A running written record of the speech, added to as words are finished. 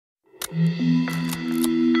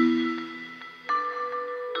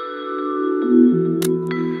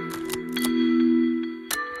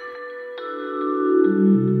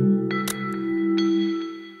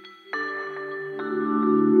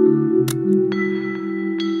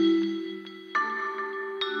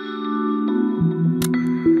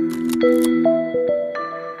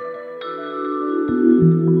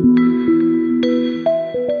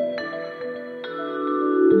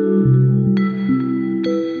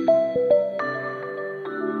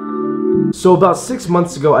So about 6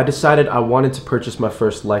 months ago, I decided I wanted to purchase my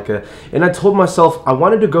first Leica, and I told myself I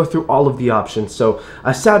wanted to go through all of the options. So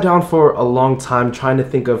I sat down for a long time trying to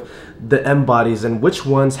think of the M bodies and which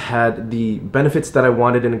ones had the benefits that I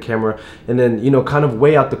wanted in a camera, and then, you know, kind of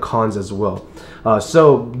weigh out the cons as well.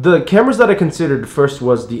 So the cameras that I considered first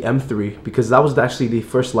was the M3, because that was actually the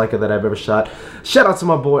first Leica that I've ever shot. Shout out to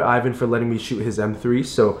my boy Ivan for letting me shoot his M3.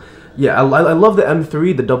 So yeah, I love the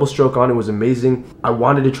M3. The double stroke on it was amazing. I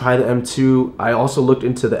wanted to try the M2. I also looked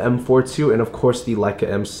into the M4II and of course the Leica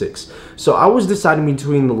M6. So I was deciding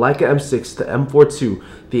between the Leica M6, the M4II,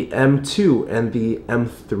 the M2, and the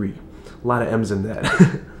M3. A lot of M's in that.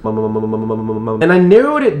 And I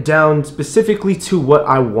narrowed it down specifically to what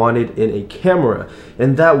I wanted in a camera,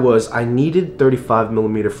 and that was I needed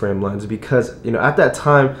 35mm frame lines, because, you know, at that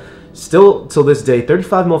time, still till this day,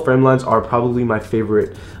 35mm frame lines are probably my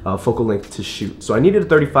favorite focal length to shoot. So I needed a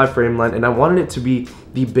 35 frame line, and I wanted it to be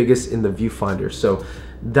the biggest in the viewfinder. So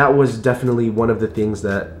that was definitely one of the things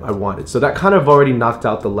that I wanted. So that kind of already knocked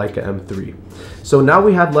out the Leica M3. So now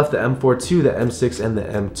we have left the M4II, the M6, and the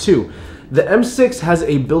M2. The M6 has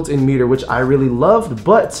a built-in meter, which I really loved,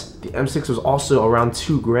 but the M6 was also around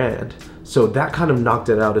 2 grand. So that kind of knocked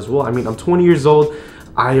it out as well. I mean, I'm 20 years old.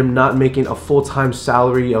 I am not making a full-time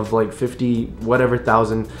salary of like 50 whatever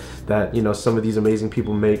thousand that, you know, some of these amazing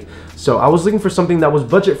people make. So I was looking for something that was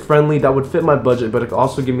budget friendly, that would fit my budget, but it could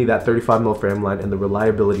also give me that 35mm frame line and the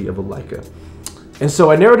reliability of a Leica. And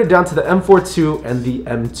so I narrowed it down to the M4II and the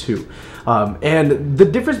M2. And the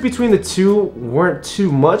difference between the two weren't too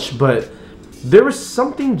much, but there was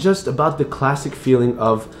something just about the classic feeling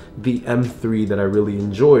of the M3 that I really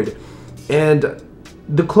enjoyed. And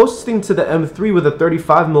the closest thing to the M3 with the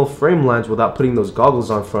 35mm frame lines without putting those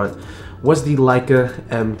goggles on front was the Leica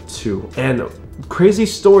M2. And crazy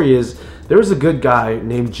story is, there was a good guy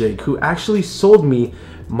named Jake who actually sold me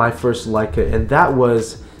my first Leica, and that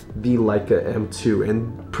was the Leica M2.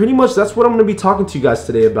 And pretty much that's what I'm going to be talking to you guys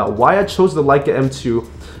today about, why I chose the Leica M2.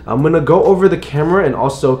 I'm going to go over the camera and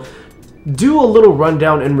also do a little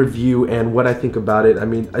rundown and review and what I think about it. I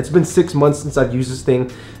mean, it's been 6 months since I've used this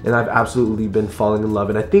thing, and I've absolutely been falling in love,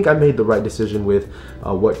 and I think I made the right decision with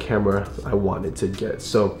what camera I wanted to get.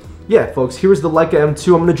 So yeah, folks, here's the Leica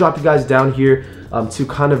M2. I'm gonna drop you guys down here to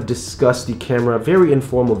kind of discuss the camera. Very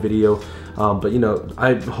informal video, but you know,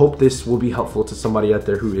 I hope this will be helpful to somebody out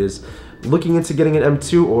there who is looking into getting an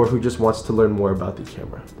M2 or who just wants to learn more about the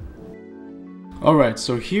camera. Alright,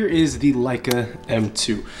 so here is the Leica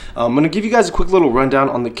M2. I'm going to give you guys a quick little rundown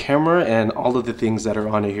on the camera and all of the things that are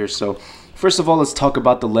on it here. So first of all, let's talk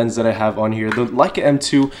about the lens that I have on here. The Leica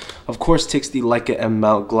M2, of course, takes the Leica M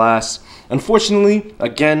mount glass. Unfortunately,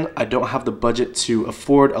 again, I don't have the budget to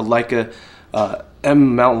afford a Leica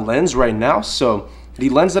M mount lens right now. So the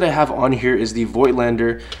lens that I have on here is the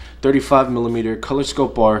Voigtlander 35mm color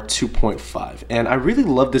scope R 2.5. And I really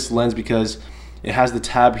love this lens because it has the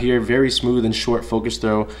tab here, very smooth and short focus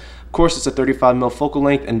throw. Of course, it's a 35mm focal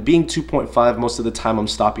length, and being 2.5, most of the time I'm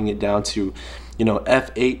stopping it down to, you know,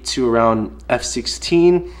 f8 to around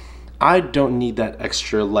f16. I don't need that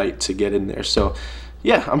extra light to get in there. So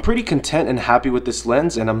yeah, I'm pretty content and happy with this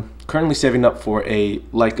lens, and I'm currently saving up for a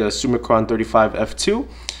Leica Summicron 35 f2.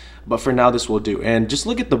 But for now, this will do. And just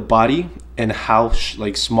look at the body and how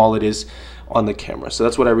like small it is on the camera. So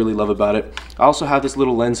that's what I really love about it. I also have this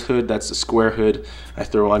little lens hood that's a square hood I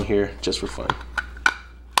throw on here just for fun.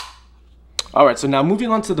 Alright, so now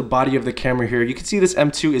moving on to the body of the camera here, you can see this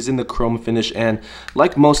M2 is in the chrome finish, and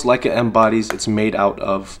like most Leica M bodies, it's made out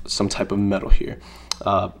of some type of metal here.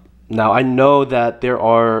 Now I know that there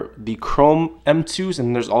are the chrome M2s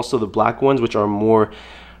and there's also the black ones, which are more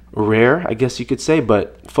rare, I guess you could say,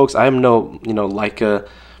 but folks, I am no, you know, Leica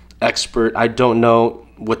expert. I don't know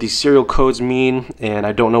what these serial codes mean, and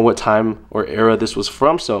I don't know what time or era this was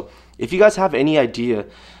from. So if you guys have any idea,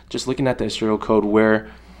 just looking at the serial code,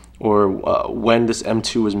 where or when this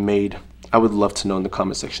M2 was made, I would love to know in the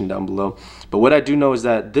comment section down below. But what I do know is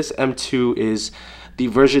that this M2 is the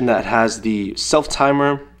version that has the self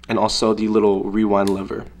timer and also the little rewind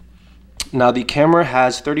lever. Now the camera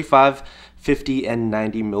has 35 50 and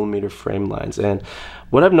 90 millimeter frame lines. And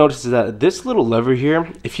what I've noticed is that this little lever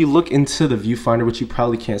here, if you look into the viewfinder, which you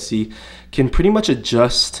probably can't see, can pretty much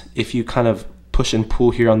adjust if you kind of push and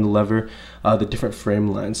pull here on the lever, the different frame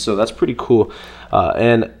lines. So that's pretty cool.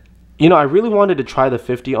 And you know, I really wanted to try the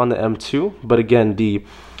 50 on the M2, but again, the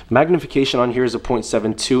magnification on here is a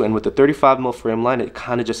 0.72, and with the 35mm frame line, it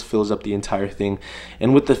kind of just fills up the entire thing.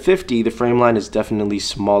 And with the 50, the frame line is definitely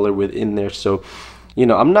smaller within there. So, you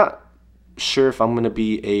know, I'm not sure if I'm going to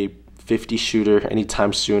be a 50 shooter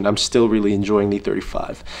anytime soon. I'm still really enjoying the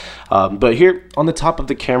 35. But here on the top of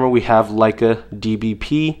the camera, we have Leica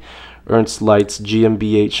DBP, Ernst Lights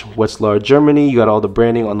GmbH, Wetzlar, Germany. You got all the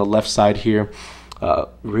branding on the left side here.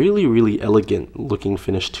 Really elegant looking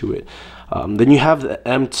finish to it. Then you have the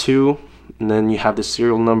M2, and then you have the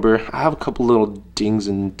serial number. I have a couple little dings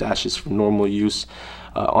and dashes for normal use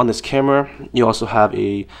on this camera. You also have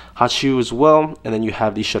a hot shoe as well, and then you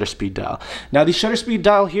have the shutter speed dial. Now the shutter speed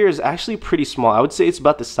dial here is actually pretty small. I would say it's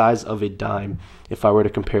about the size of a dime if I were to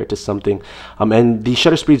compare it to something. And the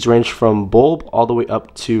shutter speeds range from bulb all the way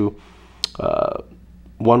up to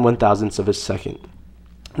 1/1000th of a second.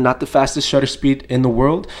 Not the fastest shutter speed in the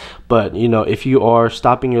world, but you know, if you are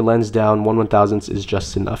stopping your lens down, 1/1000th is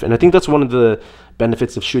just enough. And I think that's one of the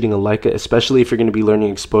benefits of shooting a Leica, especially if you're going to be learning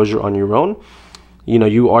exposure on your own. You know,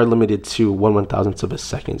 you are limited to 1/1000th of a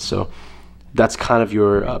second, so that's kind of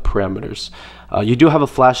your parameters. You do have a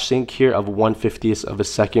flash sync here of 1/50th of a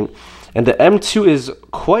second, and the M2 is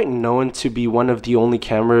quite known to be one of the only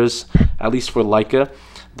cameras, at least for Leica,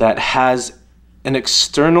 that has an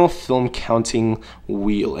external film counting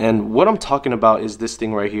wheel. And what I'm talking about is this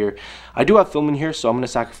thing right here. I do have film in here, so I'm going to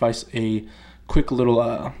sacrifice a quick little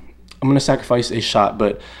I'm going to sacrifice a shot.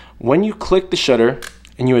 But when you click the shutter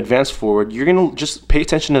and you advance forward, you're going to just pay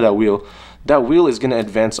attention to that wheel. That wheel is going to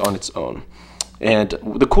advance on its own. And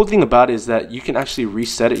the cool thing about it is that you can actually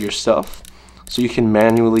reset it yourself, so you can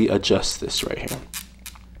manually adjust this right here.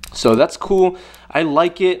 So that's cool. I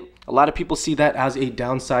like it. A lot of people see that as a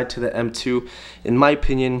downside to the M2, in my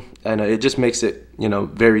opinion, and it just makes it, you know,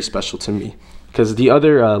 very special to me. Because the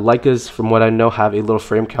other Leicas, from what I know, have a little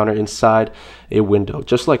frame counter inside a window,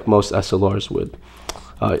 just like most SLRs would.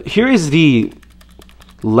 Here is the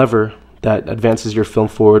lever that advances your film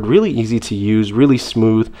forward. Really easy to use, really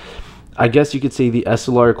smooth. I guess you could say the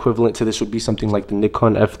SLR equivalent to this would be something like the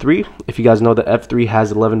Nikon F3. If you guys know, the F3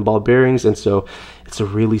 has 11 ball bearings, and so it's a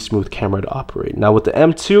really smooth camera to operate. Now with the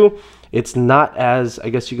M2, it's not as, I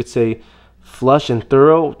guess you could say, flush and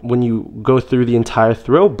thorough when you go through the entire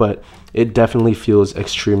throw, but it definitely feels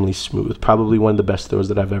extremely smooth. Probably one of the best throws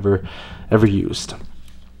that I've ever used.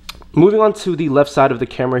 Moving on to the left side of the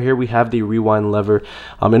camera here, we have the rewind lever.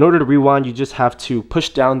 In order to rewind, you just have to push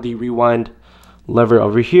down the rewind lever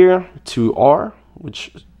over here to R,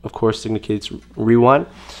 which of course indicates rewind.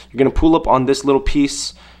 You're going to pull up on this little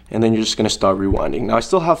piece, and then you're just going to start rewinding. Now I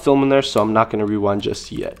still have film in there, so I'm not going to rewind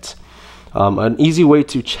just yet. An easy way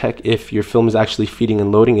to check if your film is actually feeding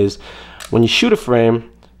and loading is when you shoot a frame,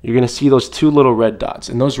 you're going to see those two little red dots,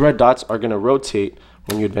 and those red dots are going to rotate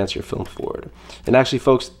when you advance your film forward. And actually,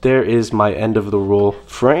 folks, there is my end of the roll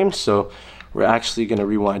frame, so we're actually going to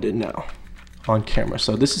rewind it now on camera.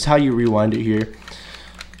 So this is how you rewind it here,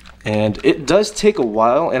 and it does take a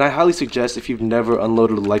while, and I highly suggest, if you've never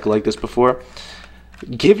unloaded a Leica like this before,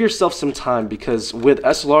 give yourself some time, because with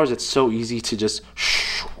SLRs it's so easy to just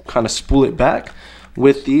kind of spool it back.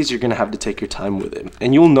 With these, you're gonna have to take your time with it,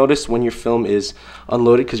 and you'll notice when your film is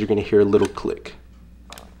unloaded, because you're gonna hear a little click,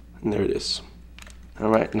 and there it is. All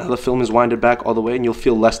right, now the film is winded back all the way, and you'll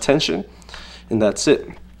feel less tension, and that's it.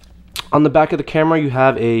 On the back of the camera, you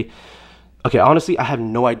have a okay, honestly, I have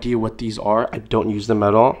no idea what these are. I don't use them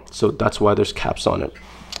at all, so that's why there's caps on it.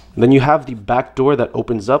 And then you have the back door that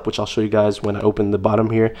opens up, which I'll show you guys when I open the bottom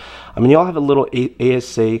here. I mean, you all have a little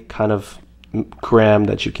ASA kind of gram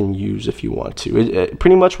that you can use if you want to.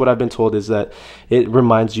 Pretty much what I've been told is that it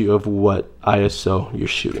reminds you of what ISO you're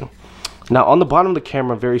shooting. Now, on the bottom of the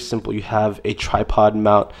camera, very simple, you have a tripod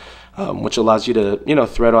mount, which allows you to, you know,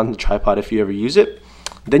 thread on the tripod if you ever use it.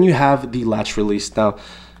 Then you have the latch release. Now,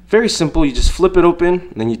 very simple, you just flip it open,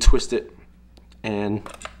 and then you twist it, and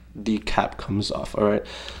the cap comes off. All right,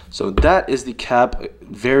 so that is the cap.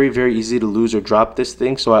 Very easy to lose or drop this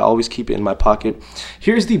thing, so I always keep it in my pocket.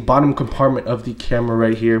 Here's the bottom compartment of the camera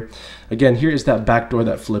right here. Again, here is that back door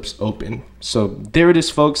that flips open. So there it is,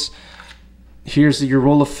 folks. Here's your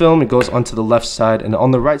roll of film. It goes onto the left side, and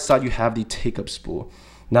on the right side you have the take-up spool.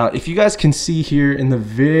 Now, if you guys can see here in the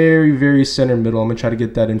very center middle, I'm gonna try to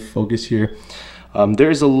get that in focus here.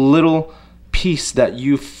 There is a little piece that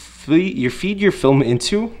you feed your film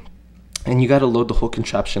into, and you got to load the whole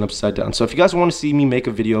contraption upside down. So if you guys want to see me make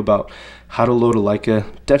a video about how to load a Leica,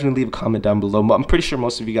 definitely leave a comment down below. I'm pretty sure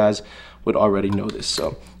most of you guys would already know this.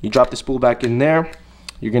 So you drop the spool back in there,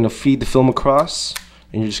 you're going to feed the film across,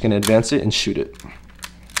 and you're just going to advance it and shoot it.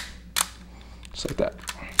 Just like that.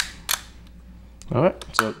 Alright,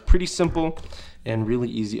 so pretty simple and really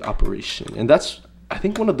easy operation. And that's, I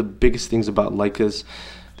think, one of the biggest things about Leicas.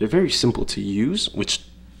 They're very simple to use, which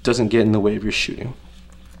doesn't get in the way of your shooting.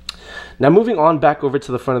 Now moving on back over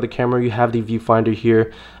to the front of the camera, you have the viewfinder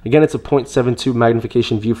here. Again, it's a 0.72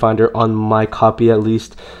 magnification viewfinder on my copy at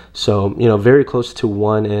least. So, you know, very close to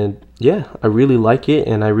 1, and yeah, I really like it,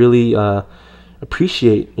 and I really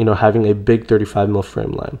appreciate, you know, having a big 35mm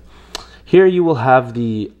frame line. Here you will have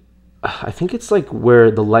the, I think it's like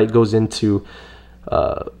where the light goes into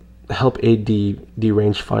help aid the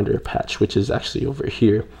rangefinder patch, which is actually over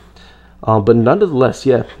here. But nonetheless,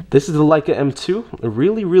 yeah, this is the Leica M2, a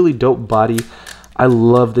really dope body. I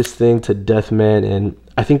love this thing to death, man, and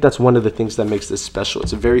I think that's one of the things that makes this special.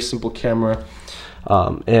 It's a very simple camera,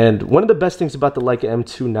 and one of the best things about the Leica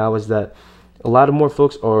M2 now is that a lot of more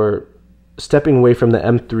folks are stepping away from the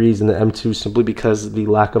M3s and the M2s simply because of the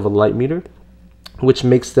lack of a light meter, which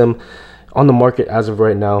makes them on the market as of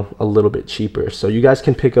right now a little bit cheaper. So you guys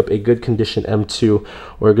can pick up a good condition M2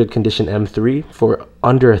 or a good condition M3 for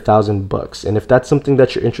under $1,000. And if that's something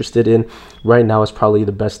that you're interested in, right now is probably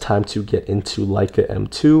the best time to get into Leica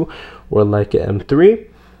M2 or Leica M3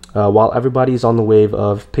 while everybody's on the wave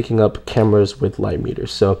of picking up cameras with light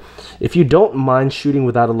meters. So if you don't mind shooting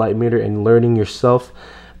without a light meter and learning yourself,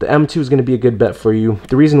 the M2 is going to be a good bet for you.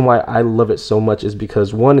 The reason why I love it so much is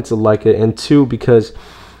because, one, it's a Leica, and two, because,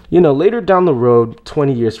 you know, later down the road,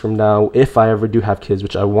 20 years from now, if I ever do have kids,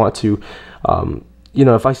 which I want to, you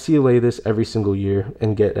know, if I CLA this every single year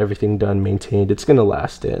and get everything done, maintained, it's going to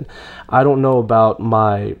last. And I don't know about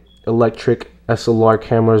my electric SLR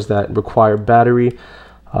cameras that require battery.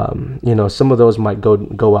 You know, some of those might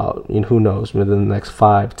go out, you know, who knows, within the next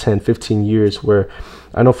 5, 10, 15 years, where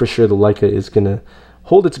I know for sure the Leica is going to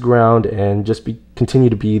hold its ground and just continue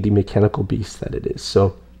to be the mechanical beast that it is.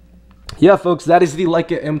 So yeah, folks, that is the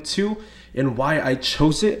Leica M2 and why I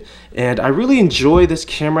chose it. And I really enjoy this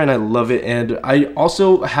camera and I love it. And I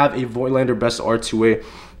also have a Voigtlander Best R2A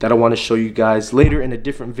that I want to show you guys later in a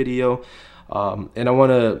different video. And I want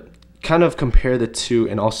to kind of compare the two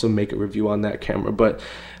and also make a review on that camera. But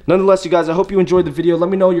nonetheless, you guys, I hope you enjoyed the video. Let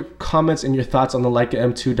me know your comments and your thoughts on the Leica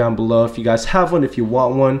M2 down below. If you guys have one, if you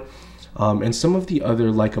want one. And some of the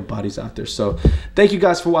other Leica bodies out there. So thank you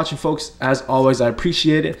guys for watching, folks. As always, I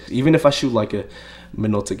appreciate it, even if I shoot like a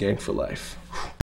Minolta gang for life.